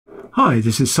Hi,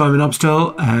 this is Simon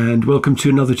Upstell and welcome to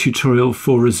another tutorial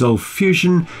for Resolve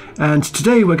Fusion, and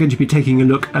today we're going to be taking a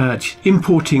look at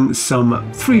importing some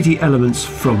 3D elements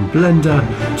from Blender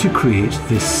to create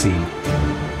this scene.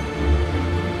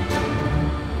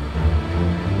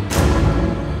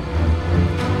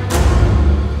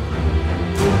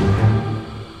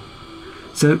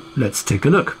 So let's take a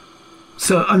look.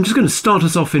 So I'm just going to start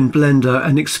us off in Blender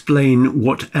and explain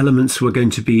what elements we're going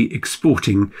to be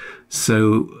exporting.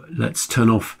 So let's turn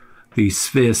off the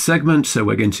sphere segment. So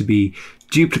we're going to be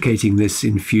duplicating this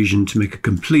in Fusion to make a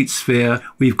complete sphere.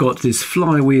 We've got this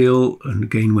flywheel, and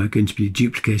again we're going to be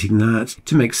duplicating that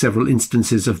to make several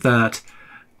instances of that.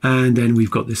 And then we've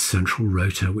got this central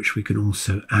rotor, which we can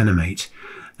also animate.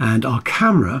 And our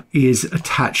camera is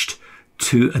attached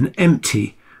to an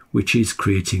empty, which is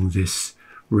creating this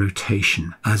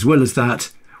rotation. As well as that,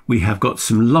 we have got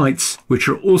some lights which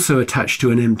are also attached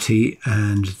to an empty,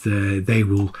 and they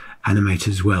will animate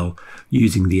as well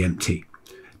using the empty.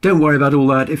 Don't worry about all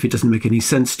that. If it doesn't make any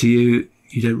sense to you,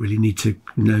 you don't really need to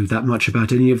know that much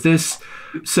about any of this.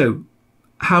 So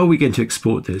how are we going to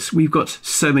export this? We've got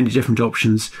so many different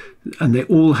options and they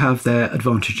all have their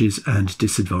advantages and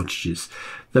disadvantages.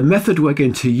 The method we're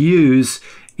going to use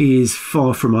is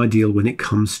far from ideal when it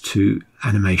comes to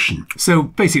animation. So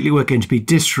basically we're going to be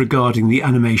disregarding the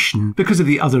animation because of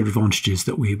the other advantages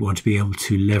that we want to be able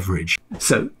to leverage.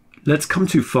 So let's come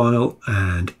to File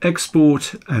and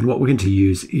Export, and what we're going to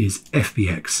use is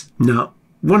FBX. Now,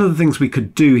 one of the things we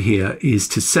could do here is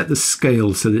to set the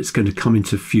scale so that it's going to come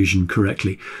into Fusion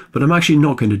correctly, but I'm actually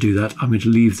not going to do that. I'm going to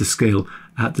leave the scale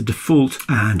at the default,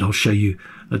 and I'll show you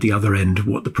at the other end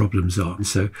what the problems are. And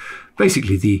so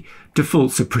basically the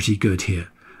defaults are pretty good here.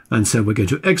 And so we're going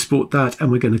to export that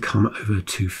and we're going to come over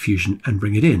to Fusion and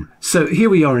bring it in. So here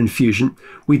we are in Fusion.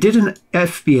 We did an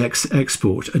FBX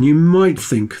export, and you might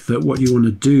think that what you want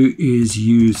to do is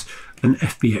use an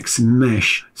FBX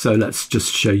mesh. So let's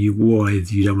just show you why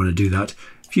you don't want to do that.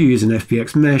 If you use an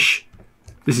FBX mesh,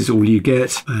 this is all you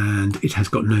get, and it has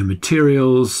got no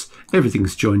materials.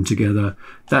 Everything's joined together.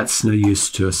 That's no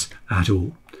use to us at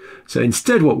all. So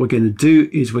instead what we're going to do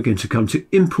is we're going to come to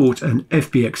Import an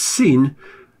FBX Scene,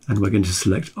 and we're going to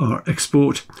select our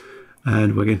export,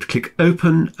 and we're going to click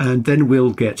Open, and then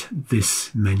we'll get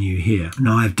this menu here.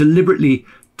 Now I've deliberately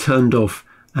turned off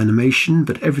animation,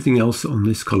 but everything else on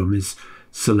this column is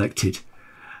selected.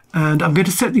 And I'm going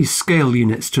to set these scale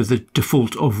units to the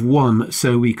default of 1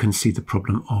 so we can see the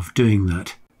problem of doing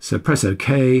that. So press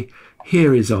OK.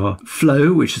 Here is our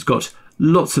flow, which has got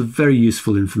lots of very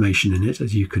useful information in it,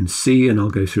 as you can see, and I'll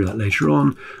go through that later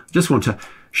on. I just want to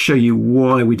show you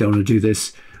why we don't want to do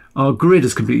this. Our grid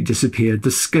has completely disappeared.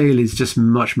 The scale is just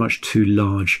much, much too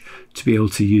large to be able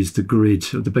to use the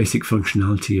grid or the basic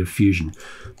functionality of Fusion.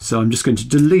 So I'm just going to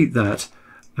delete that,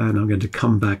 and I'm going to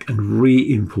come back and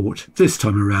re-import. This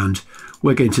time around,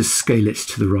 we're going to scale it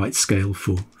to the right scale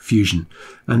for Fusion.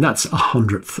 And that's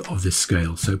 1/100th of this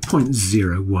scale, so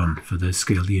 0.01 for those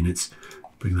scale units.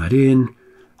 Bring that in.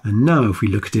 And now if we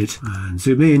look at it and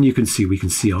zoom in, you can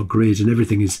see our grid, and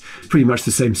everything is pretty much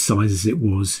the same size as it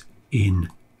was in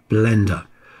Blender.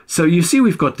 So you see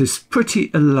we've got this pretty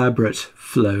elaborate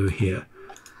flow here.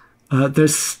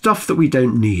 There's stuff that we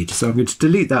don't need. So I'm going to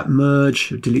delete that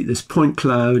merge, delete this point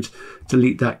cloud,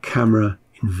 delete that camera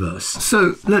inverse.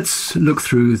 So let's look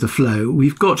through the flow.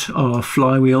 We've got our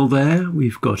flywheel there.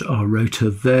 We've got our rotor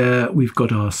there. We've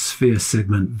got our sphere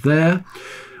segment there.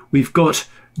 We've got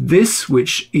this,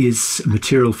 which is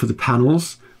material for the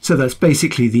panels. So that's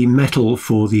basically the metal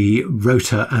for the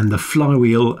rotor and the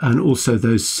flywheel, and also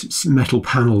those metal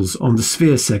panels on the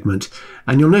sphere segment.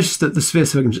 And you'll notice that the sphere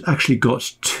segment has actually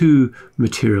got 2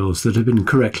 materials that have been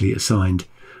correctly assigned,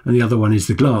 and the other one is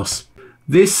the glass.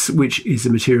 This, which is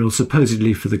a material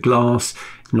supposedly for the glass,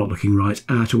 not looking right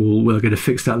at all. We're going to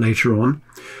fix that later on.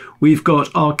 We've got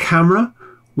our camera,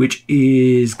 which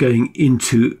is going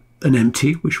into an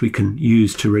empty, which we can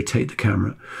use to rotate the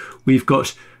camera. We've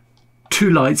got 2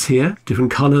 lights here,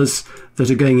 different colors, that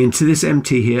are going into this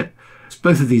empty here.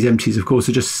 Both of these empties, of course,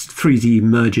 are just 3D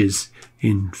merges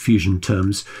in Fusion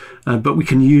terms, but we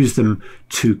can use them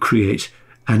to create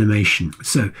animation.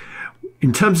 So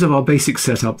in terms of our basic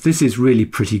setup, this is really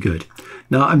pretty good.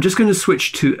 Now I'm just going to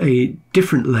switch to a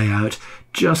different layout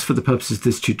just for the purposes of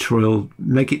this tutorial,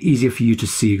 make it easier for you to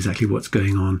see exactly what's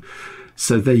going on.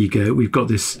 So there you go. We've got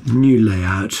this new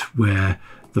layout where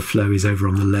the flow is over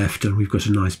on the left, and we've got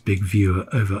a nice big viewer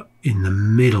over in the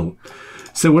middle.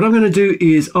 So what I'm going to do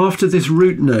is, after this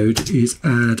root node, is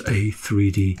add a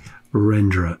 3D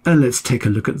renderer. And let's take a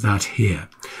look at that here.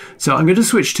 So I'm going to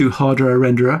switch to hardware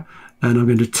renderer, and I'm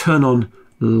going to turn on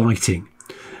lighting.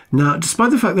 Now,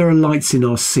 despite the fact there are lights in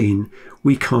our scene,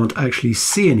 we can't actually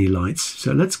see any lights.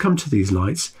 So let's come to these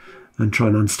lights and try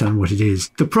and understand what it is.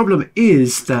 The problem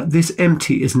is that this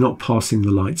empty is not passing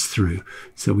the lights through.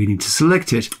 So we need to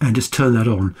select it and just turn that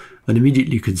on. And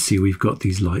immediately you can see we've got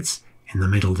these lights in the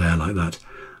middle there like that.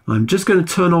 I'm just going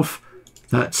to turn off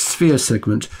that sphere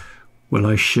segment while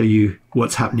I show you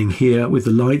what's happening here with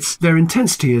the lights. Their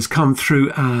intensity has come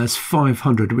through as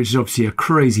 500, which is obviously a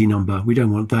crazy number. We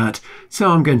don't want that. So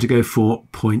I'm going to go for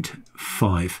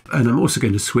 0.5. And I'm also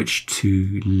going to switch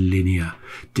to linear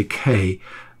decay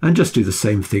and just do the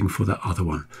same thing for that other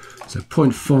one. So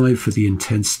 0.5 for the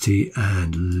intensity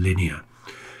and linear.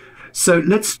 So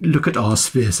let's look at our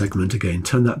sphere segment again,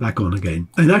 turn that back on again.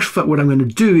 In actual fact, what I'm going to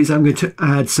do is I'm going to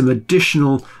add some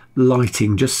additional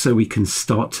lighting just so we can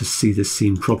start to see this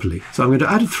scene properly. So I'm going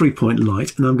to add a 3-point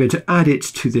light and I'm going to add it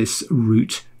to this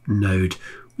root node,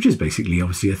 which is basically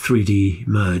obviously a 3D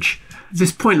merge.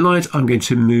 This point light I'm going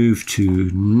to move to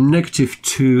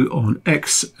 -2 on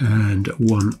X and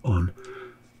 1 on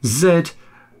Z.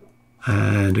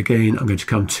 And again, I'm going to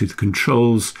come to the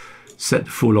controls, set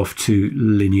the fall off to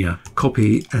linear,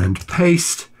 copy and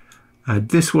paste, add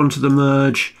this one to the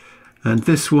merge, and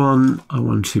this one I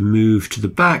want to move to the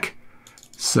back.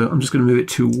 So I'm just going to move it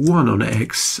to 1 on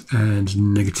X and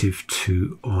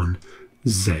 -2 on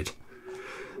Z.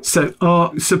 So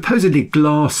our supposedly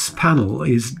glass panel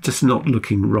is just not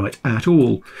looking right at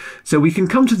all. So we can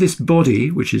come to this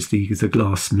body, which is the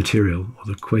glass material, or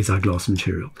the quasi-glass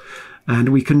material, and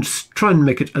we can try and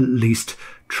make it at least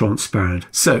transparent.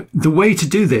 So the way to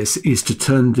do this is to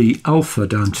turn the alpha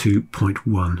down to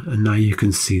 0.1, and now you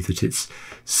can see that it's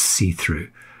see-through.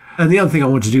 And the other thing I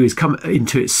want to do is come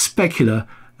into its specular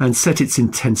and set its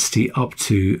intensity up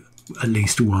to at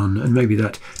least 1, and maybe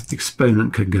that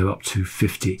exponent can go up to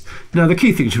 50. Now the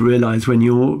key thing to realize when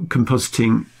you're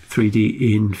compositing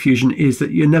 3D in Fusion is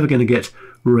that you're never going to get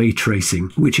ray tracing,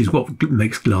 which is what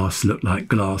makes glass look like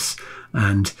glass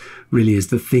and really is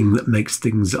the thing that makes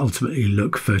things ultimately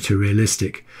look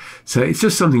photorealistic. So it's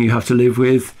just something you have to live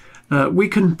with. We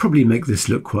can probably make this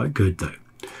look quite good though.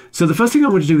 So the first thing I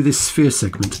want to do with this sphere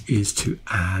segment is to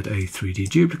add a 3D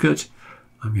duplicate.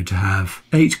 I'm going to have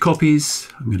 8 copies.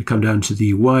 I'm going to come down to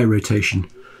the Y rotation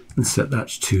and set that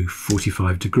to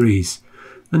 45 degrees.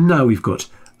 And now we've got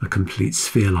a complete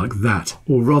sphere like that.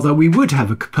 Or rather, we would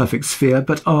have a perfect sphere,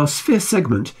 but our sphere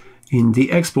segment in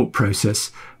the export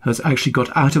process has actually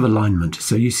got out of alignment.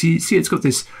 So you see it's got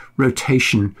this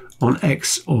rotation on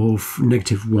X of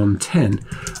 -110.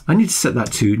 I need to set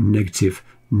that to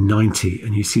 -90,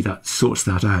 and you see that sorts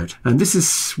that out. And this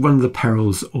is one of the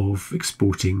perils of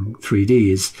exporting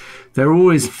 3D, is there are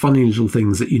always funny little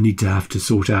things that you need to have to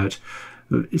sort out.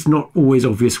 It's not always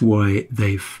obvious why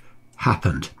they've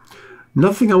happened.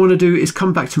 Another thing I want to do is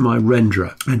come back to my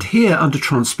renderer, and here under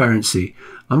transparency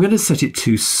I'm going to set it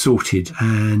to sorted,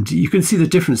 and you can see the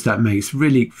difference that makes.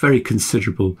 Really very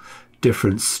considerable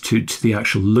difference to the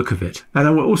actual look of it. And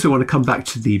I also want to come back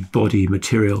to the body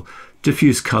material,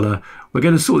 diffuse color. We're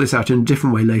going to sort this out in a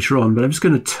different way later on, but I'm just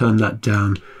going to turn that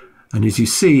down, and as you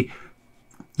see,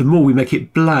 the more we make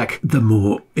it black, the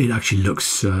more it actually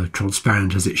looks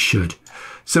transparent, as it should.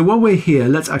 So while we're here,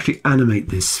 let's actually animate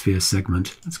this sphere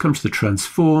segment. Let's come to the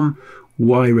transform,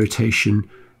 Y rotation,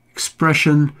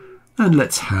 expression, and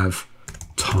let's have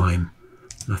time.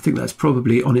 And I think that's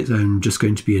probably on its own just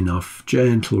going to be enough.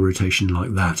 Gentle rotation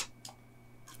like that.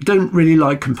 I don't really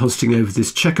like compositing over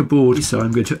this checkerboard, so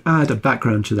I'm going to add a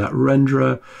background to that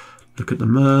renderer, look at the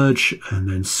merge, and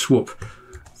then swap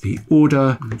the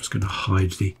order. I'm just going to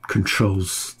hide the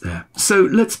controls there. So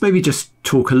let's maybe just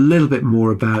talk a little bit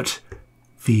more about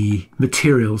the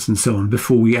materials and so on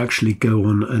before we actually go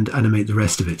on and animate the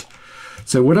rest of it.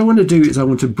 So what I want to do is I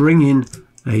want to bring in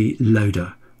a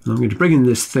loader. And I'm going to bring in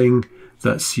this thing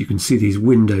that's, you can see these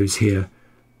windows here.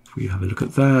 If we have a look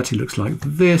at that, it looks like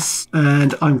this.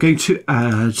 And I'm going to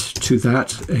add to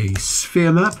that a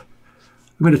sphere map.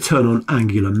 I'm going to turn on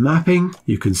angular mapping.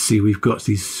 You can see we've got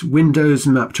these windows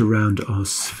mapped around our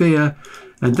sphere.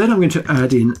 And then I'm going to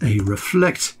add in a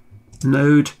reflect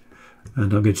node.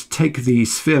 And I'm going to take the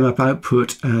sphere map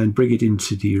output and bring it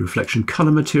into the reflection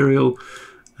color material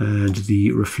and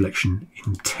the reflection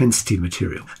intensity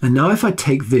material. And now if I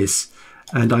take this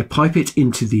and I pipe it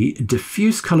into the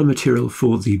diffuse color material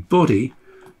for the body,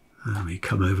 and we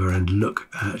come over and look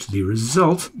at the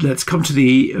result, let's come to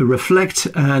the reflect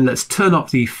and let's turn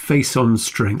up the face on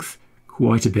strength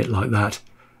quite a bit like that.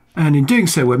 And in doing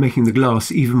so, we're making the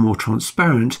glass even more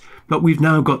transparent, but we've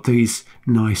now got these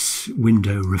nice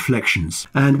window reflections.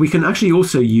 And we can actually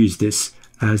also use this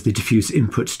as the diffuse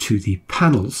input to the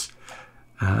panels.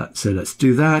 So let's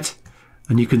do that.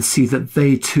 And you can see that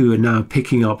they too are now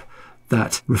picking up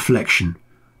that reflection.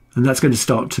 And that's going to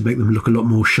start to make them look a lot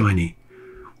more shiny.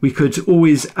 We could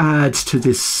always add to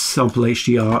this sample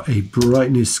HDR a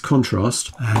brightness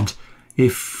contrast. And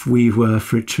if we were,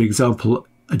 for example,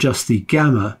 adjust the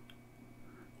gamma,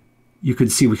 you can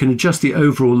see we can adjust the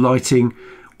overall lighting.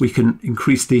 We can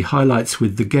increase the highlights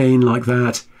with the gain like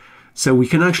that. So we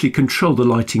can actually control the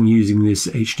lighting using this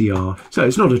HDR. So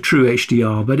it's not a true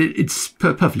HDR, but it's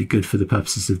perfectly good for the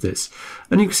purposes of this.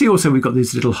 And you can see also we've got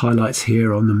these little highlights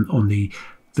here on the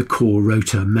core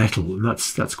rotor metal, and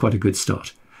that's quite a good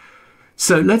start.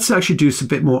 So let's actually do a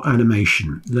bit more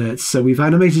animation. So we've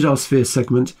animated our sphere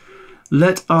segment.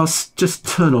 Let us just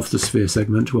turn off the sphere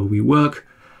segment while we work.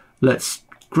 Let's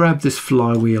grab this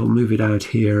flywheel, move it out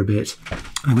here a bit.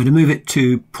 I'm going to move it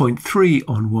to 0.3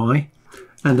 on Y.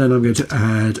 And then I'm going to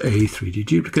add a 3D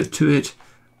duplicate to it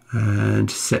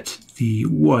and set the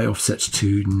Y offset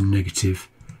to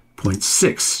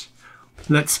 -0.6.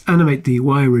 Let's animate the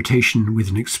Y rotation with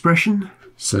an expression.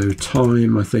 So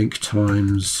time, I think,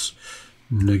 times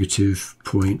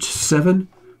 -0.7.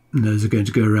 And those are going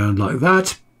to go around like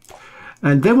that.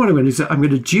 And then what I'm going to do is I'm going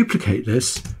to duplicate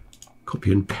this,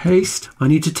 copy and paste. I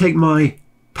need to take my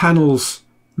panels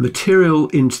material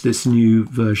into this new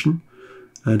version.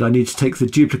 And I need to take the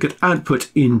duplicate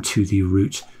output into the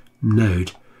root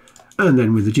node. And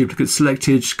then with the duplicate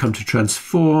selected, come to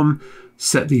transform,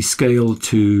 set the scale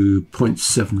to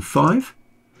 0.75.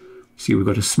 See, we've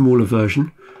got a smaller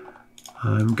version.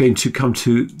 I'm going to come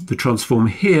to the transform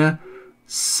here,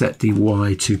 set the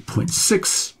Y to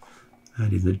 0.6,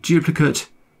 and in the duplicate,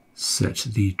 set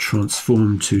the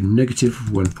transform to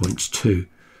 -1.2.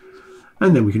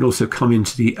 And then we can also come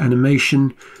into the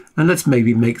animation, and let's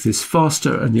maybe make this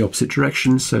faster in the opposite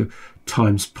direction, so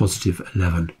times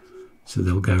 +11. So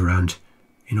they'll go around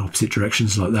in opposite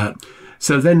directions like that.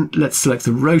 So then let's select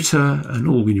the rotor, and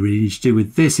all we really need to do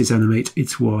with this is animate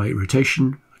its Y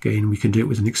rotation. Again, we can do it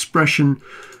with an expression,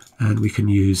 and we can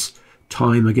use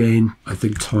time again. I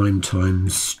think time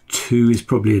times 2 is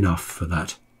probably enough for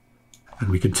that. And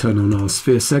we can turn on our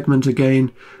sphere segment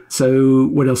again. So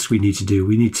what else do we need to do?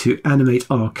 We need to animate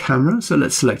our camera. So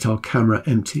let's select our camera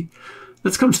empty.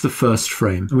 Let's come to the first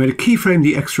frame. I'm going to keyframe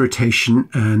the X rotation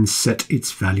and set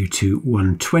its value to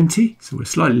 120. So we're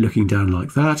slightly looking down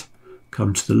like that.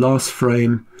 Come to the last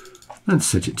frame and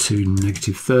set it to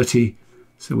 -30.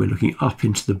 So we're looking up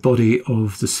into the body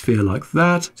of the sphere like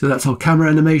that. So that's our camera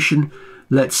animation.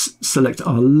 Let's select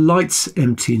our lights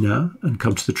empty now and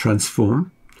come to the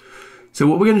transform. So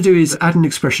what we're going to do is add an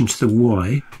expression to the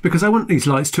Y, because I want these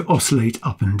lights to oscillate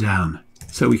up and down.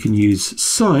 So we can use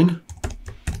sine,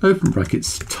 open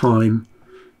brackets, time,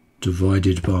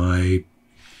 divided by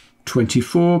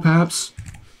 24 perhaps,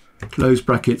 close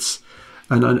brackets.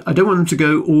 And I don't want them to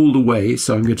go all the way,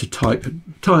 so I'm going to type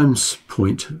times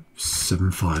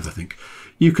 0.75, I think.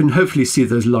 You can hopefully see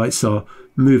those lights are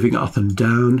moving up and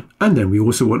down. And then we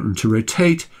also want them to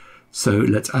rotate. So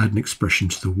let's add an expression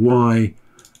to the Y.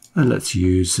 And let's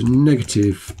use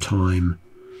negative time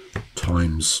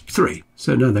times 3.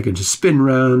 So now they're going to spin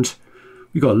round.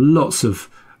 We've got lots of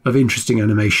interesting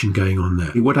animation going on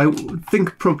there. What I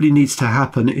think probably needs to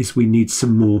happen is we need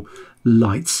some more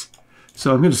lights.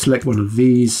 So I'm going to select one of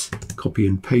these, copy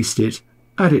and paste it,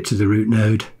 add it to the root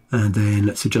node, and then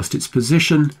let's adjust its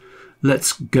position.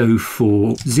 Let's go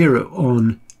for 0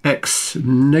 on X,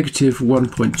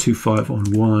 -1.25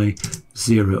 on Y,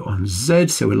 0 on Z.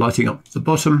 So we're lighting up the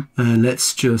bottom, and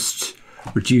let's just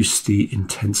reduce the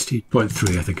intensity.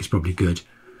 0.3 I think is probably good.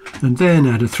 And then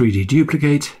add a 3D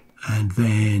duplicate, and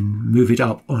then move it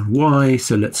up on Y.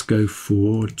 So let's go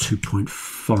for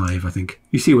 2.5, I think.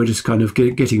 You see we're just kind of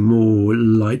getting more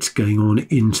light going on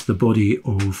into the body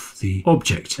of the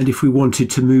object. And if we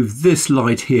wanted to move this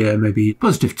light here, maybe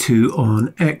 +2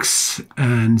 on X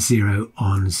and 0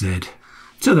 on Z.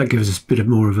 So that gives us a bit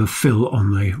more of a fill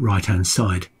on the right hand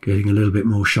side, getting a little bit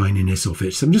more shininess of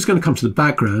it. So I'm just going to come to the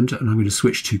background, and I'm going to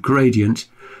switch to gradient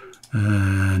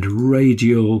and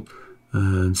radial,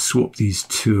 and swap these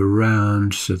two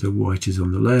around so the white is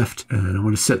on the left. And I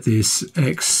want to set this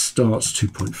X starts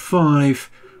 2.5,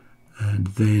 and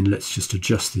then let's just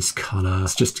adjust this color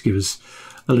just to give us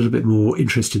a little bit more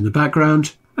interest in the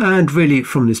background. And really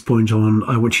from this point on,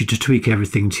 I want you to tweak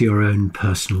everything to your own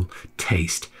personal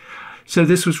taste. So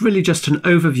this was really just an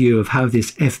overview of how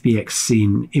this FBX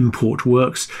Scene import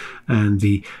works and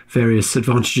the various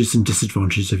advantages and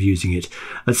disadvantages of using it.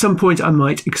 At some point I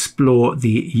might explore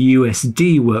the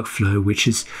USD workflow, which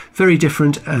is very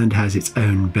different and has its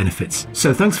own benefits.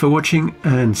 So thanks for watching,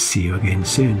 and see you again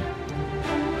soon.